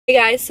Hey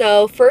guys,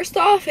 so first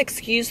off,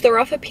 excuse the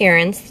rough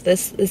appearance.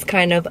 This is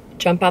kind of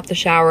jump out the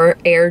shower,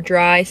 air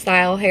dry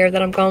style hair that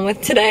I'm going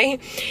with today.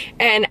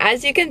 And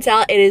as you can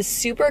tell, it is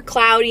super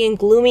cloudy and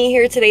gloomy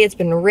here today. It's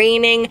been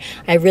raining.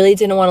 I really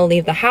didn't want to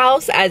leave the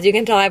house. As you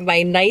can tell, I have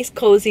my nice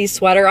cozy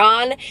sweater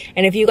on.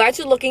 And if you guys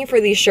are looking for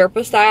these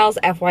Sherpa styles,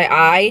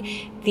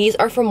 FYI, these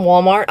are from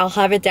Walmart. I'll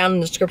have it down in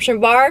the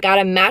description bar. Got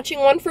a matching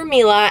one for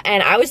Mila,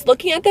 and I was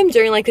looking at them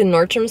during like the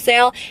Nordstrom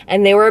sale,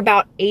 and they were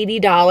about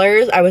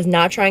 $80. I was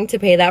not trying to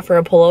pay that for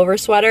a pullover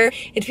sweater.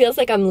 It feels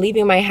like I'm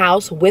leaving my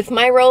house with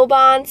my robe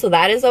on, so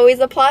that is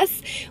always a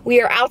plus. We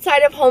are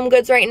outside of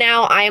HomeGoods right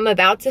now. I am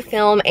about to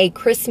film a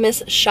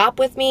Christmas shop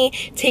with me,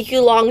 take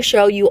you along,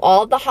 show you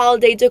all the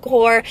holiday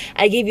decor.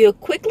 I gave you a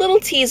quick little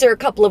teaser a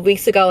couple of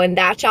weeks ago in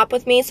that shop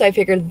with me, so I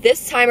figured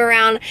this time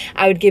around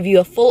I would give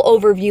you a full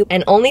overview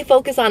and only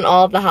focus on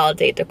all of the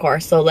holiday decor.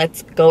 So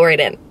let's go right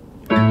in.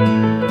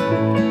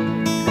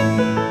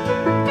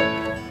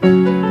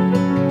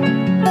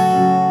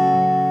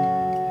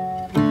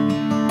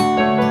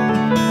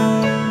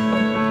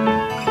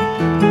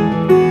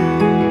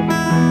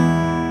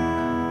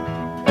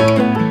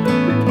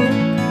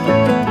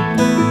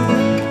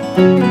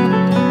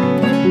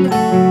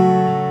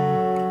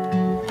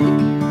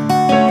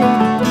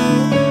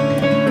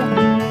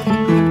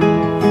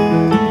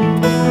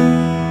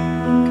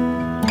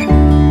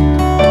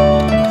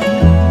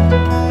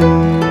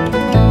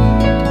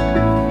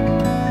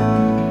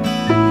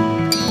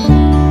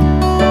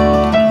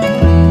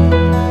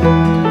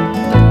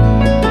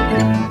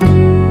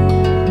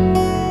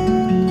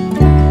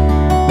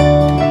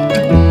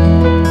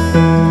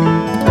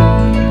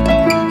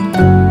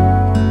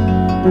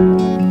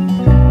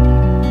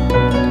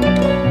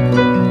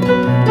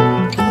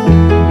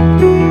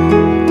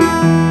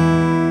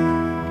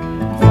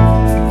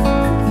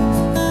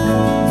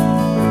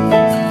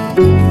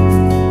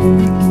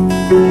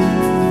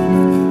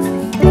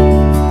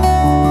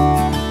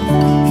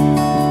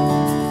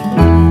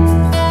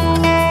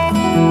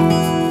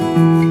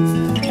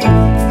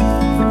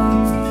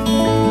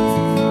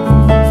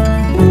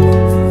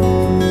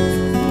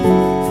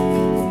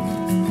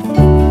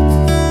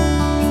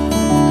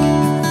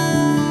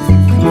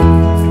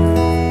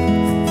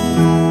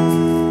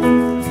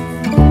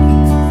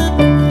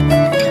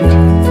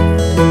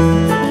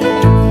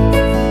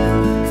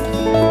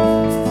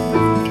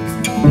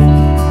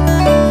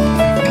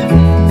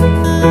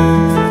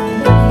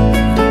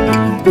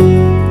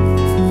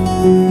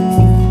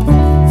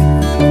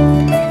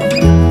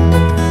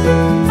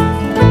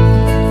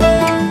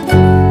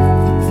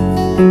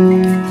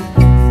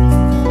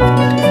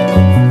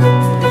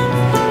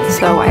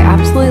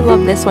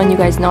 This one, you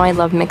guys know I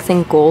love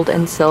mixing gold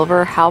and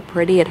silver. How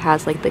pretty. It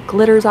has like the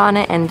glitters on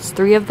it, and it's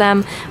 3 of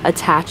them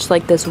attached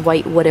like this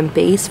white wooden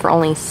base for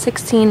only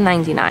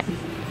 $16.99.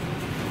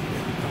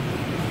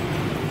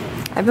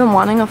 I've been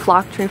wanting a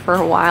flock tree for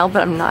a while,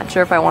 but I'm not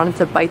sure if I wanted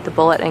to bite the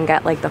bullet and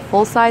get like the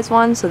full-size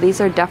one, so these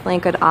are definitely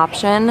a good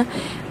option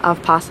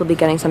of possibly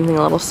getting something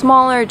a little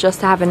smaller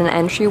just to have in an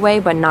entryway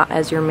but not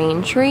as your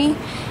main tree.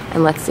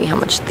 And let's see how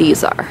much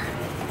these are.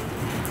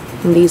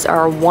 And these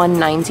are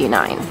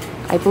 $1.99.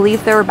 I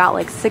believe they're about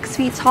like 6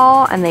 feet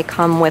tall, and they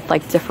come with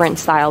like different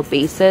style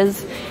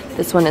bases.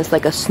 This one is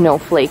like a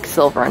snowflake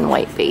silver and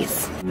white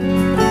base.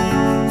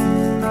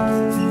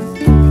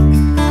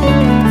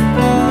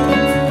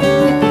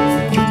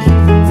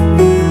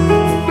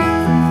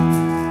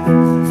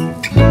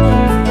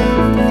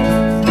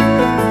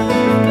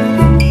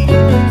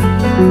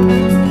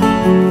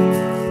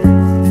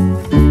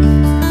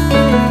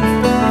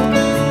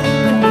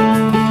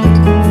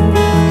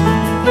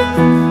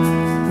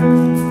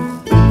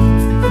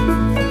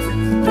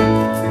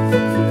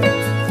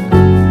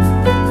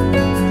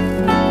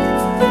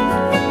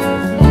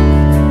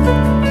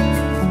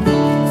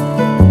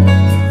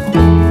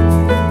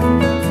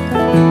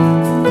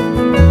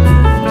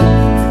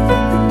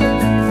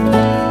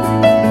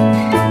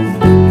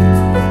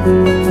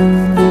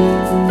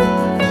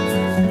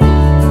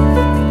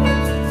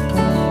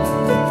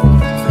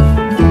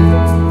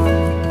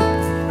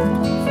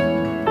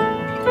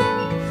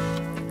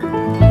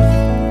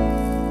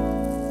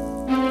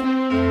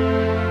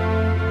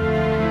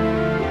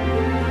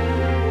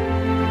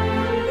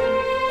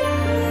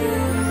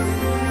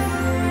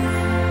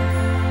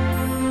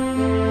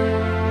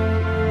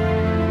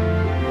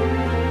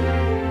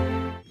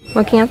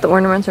 Looking at the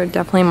ornaments are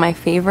definitely my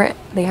favorite.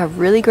 They have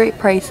really great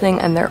pricing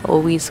and they're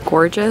always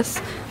gorgeous.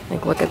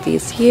 Like, look at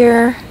these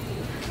here.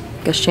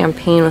 Like a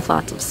champagne with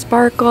lots of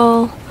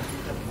sparkle.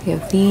 We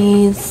have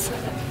these.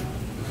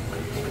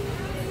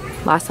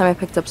 Last time I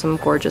picked up some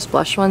gorgeous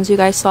blush ones you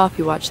guys saw if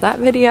you watched that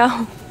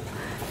video.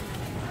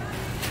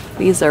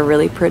 These are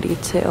really pretty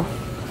too.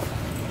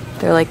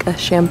 They're like a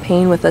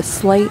champagne with a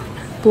slight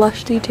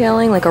blush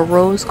detailing, like a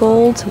rose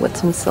gold with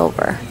some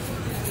silver.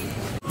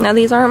 Now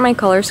these aren't my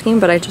color scheme,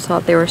 but I just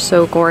thought they were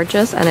so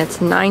gorgeous, and it's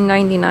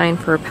 $9.99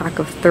 for a pack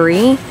of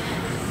 3.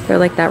 They're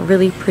like that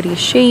really pretty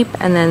shape,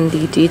 and then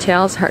the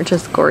details are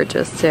just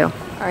gorgeous too.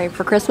 Alright,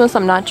 for Christmas,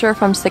 I'm not sure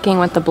if I'm sticking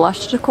with the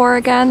blush decor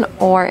again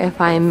or if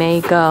I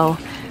may go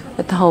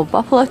with the whole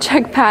buffalo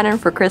check pattern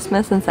for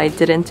Christmas since I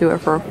didn't do it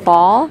for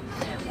fall.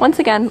 Once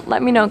again,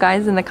 let me know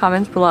guys in the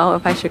comments below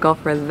if I should go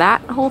for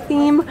that whole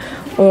theme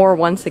or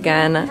once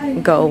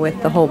again go with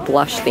the whole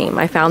blush theme.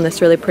 I found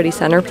this really pretty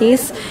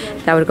centerpiece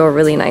that would go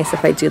really nice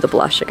if I do the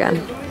blush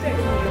again.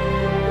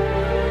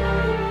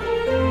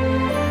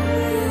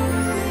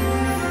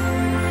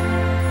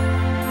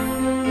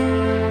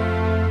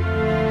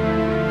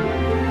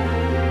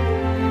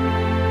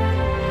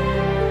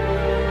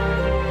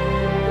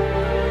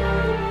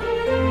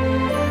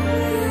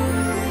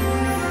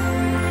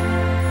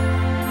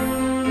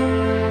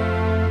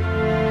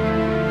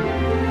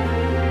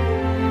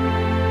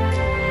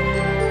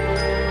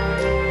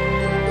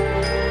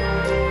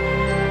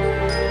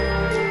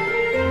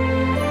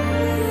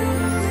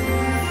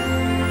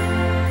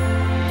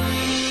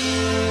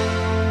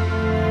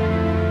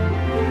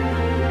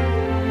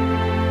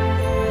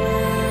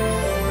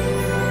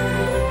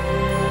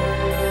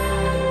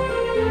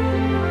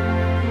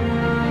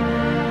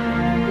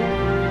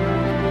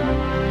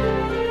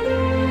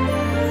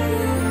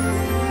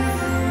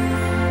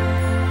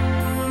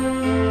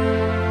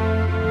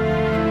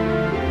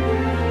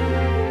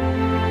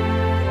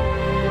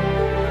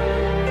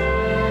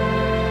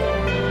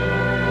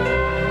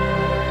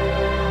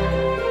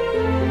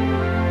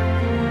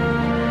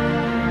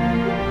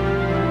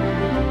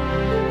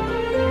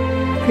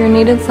 If you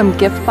needed some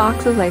gift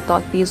boxes, I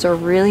thought these are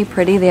really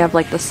pretty. They have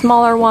like the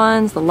smaller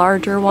ones, the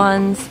larger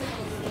ones.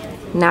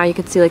 Now you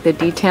can see like the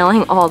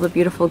detailing, all the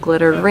beautiful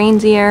glittered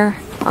reindeer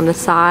on the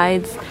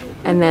sides.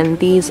 And then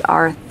these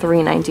are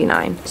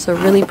 $3.99. So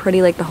really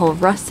pretty, like the whole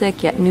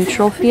rustic yet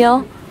neutral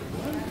feel.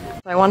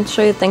 I wanted to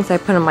show you the things I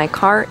put in my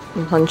cart.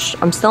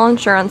 I'm still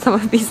unsure on some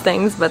of these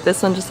things, but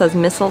this one just says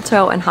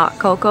mistletoe and hot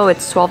cocoa.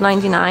 It's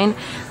 $12.99.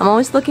 I'm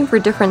always looking for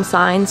different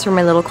signs for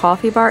my little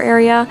coffee bar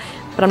area,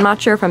 but I'm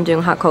not sure if I'm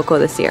doing hot cocoa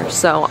this year.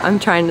 So I'm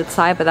trying to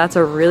decide, but that's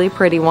a really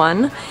pretty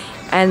one.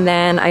 And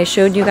then I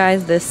showed you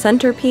guys this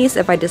centerpiece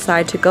if I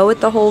decide to go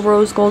with the whole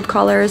rose gold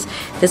colors.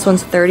 This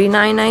one's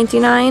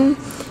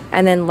 $39.99.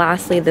 And then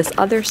lastly, this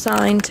other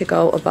sign to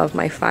go above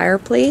my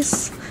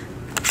fireplace.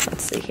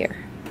 Let's see here.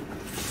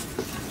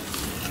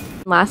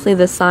 Lastly,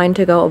 this sign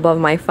to go above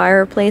my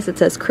fireplace. It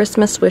says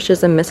Christmas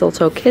wishes and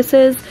mistletoe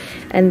kisses.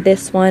 And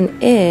this one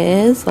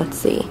is, let's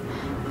see,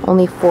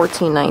 only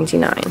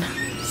 $14.99.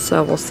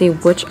 So we'll see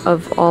which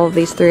of all of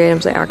these three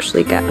items I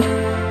actually get.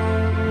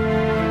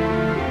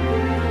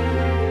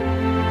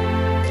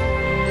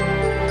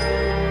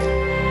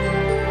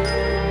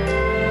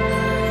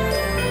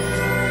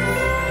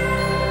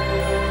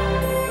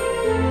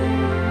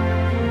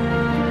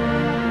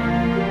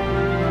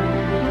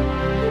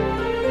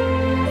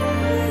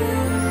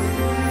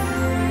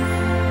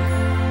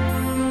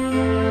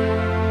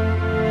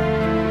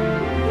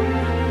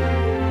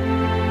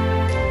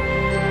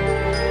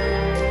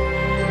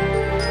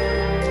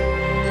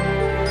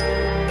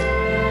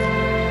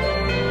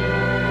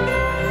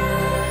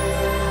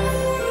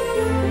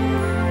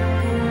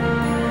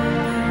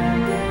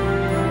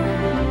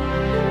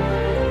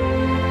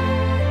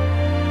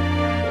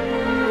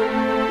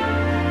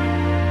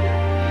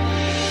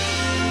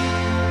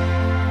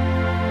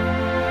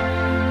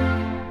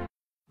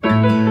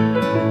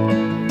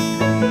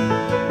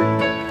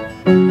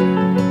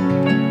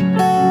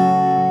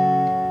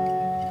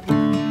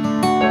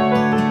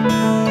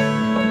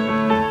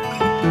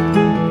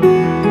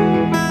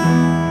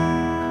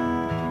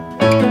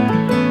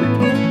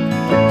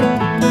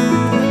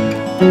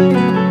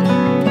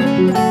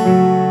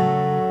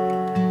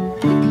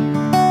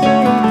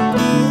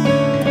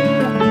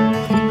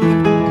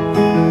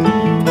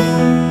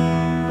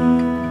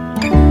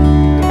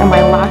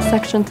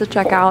 Section to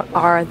check out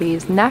are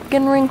these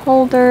napkin ring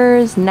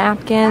holders,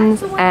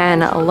 napkins,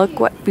 and look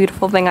what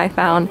beautiful thing I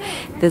found,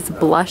 this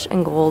blush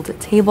and gold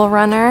table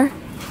runner,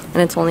 and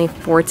it's only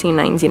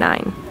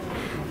 $14.99.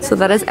 So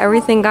that is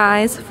everything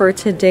guys for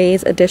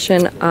today's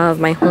edition of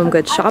my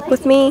HomeGoods shop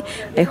with me.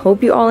 I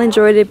hope you all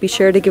enjoyed it. Be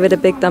sure to give it a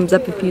big thumbs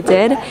up if you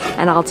did,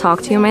 and I'll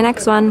talk to you in my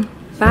next one.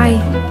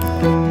 Bye!